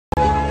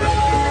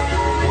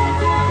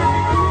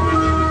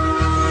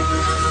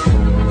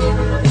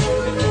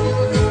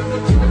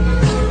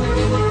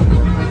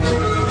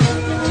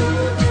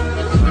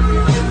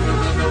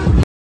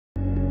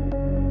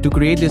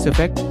create this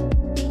effect,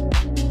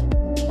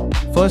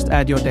 first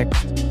add your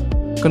text.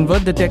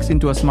 Convert the text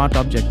into a smart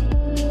object.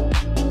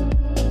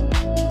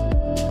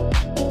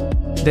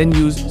 Then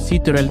use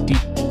Ctrl-T.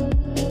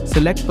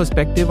 Select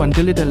perspective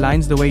until it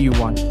aligns the way you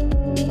want.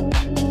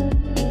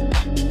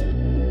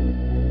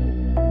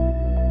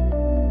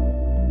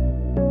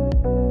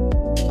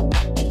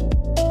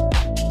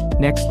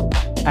 Next,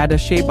 add a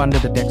shape under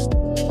the text.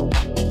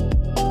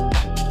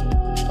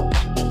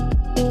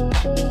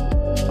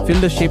 Fill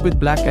the shape with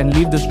black and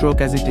leave the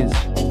stroke as it is.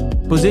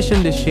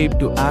 Position this shape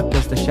to act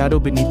as the shadow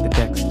beneath the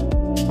text.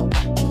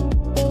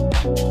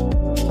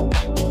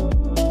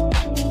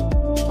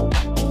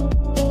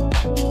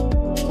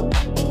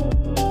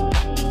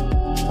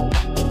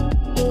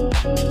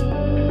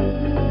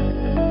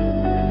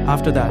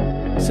 After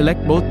that,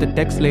 select both the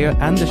text layer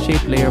and the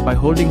shape layer by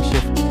holding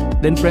Shift,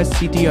 then press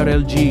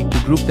Ctrl-G to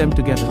group them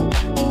together.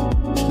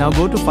 Now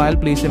go to File,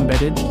 Place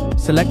Embedded,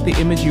 select the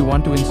image you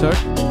want to insert,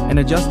 and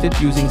adjust it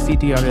using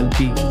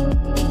Ctrl-T.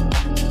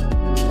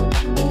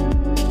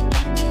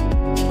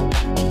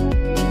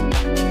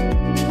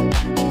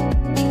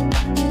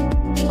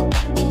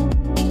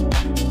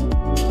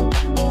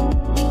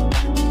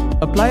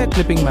 Apply a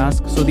clipping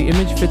mask so the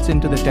image fits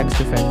into the text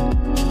effect.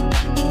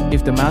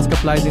 If the mask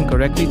applies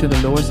incorrectly to the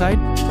lower side,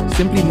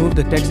 simply move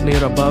the text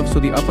layer above so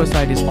the upper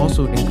side is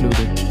also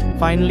included.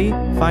 Finally,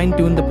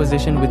 fine-tune the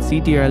position with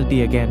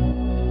Ctrl-T again.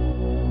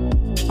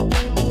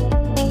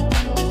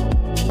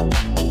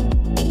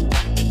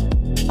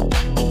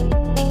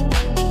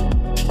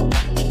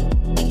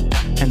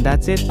 And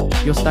that's it,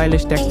 your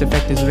stylish text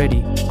effect is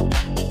ready.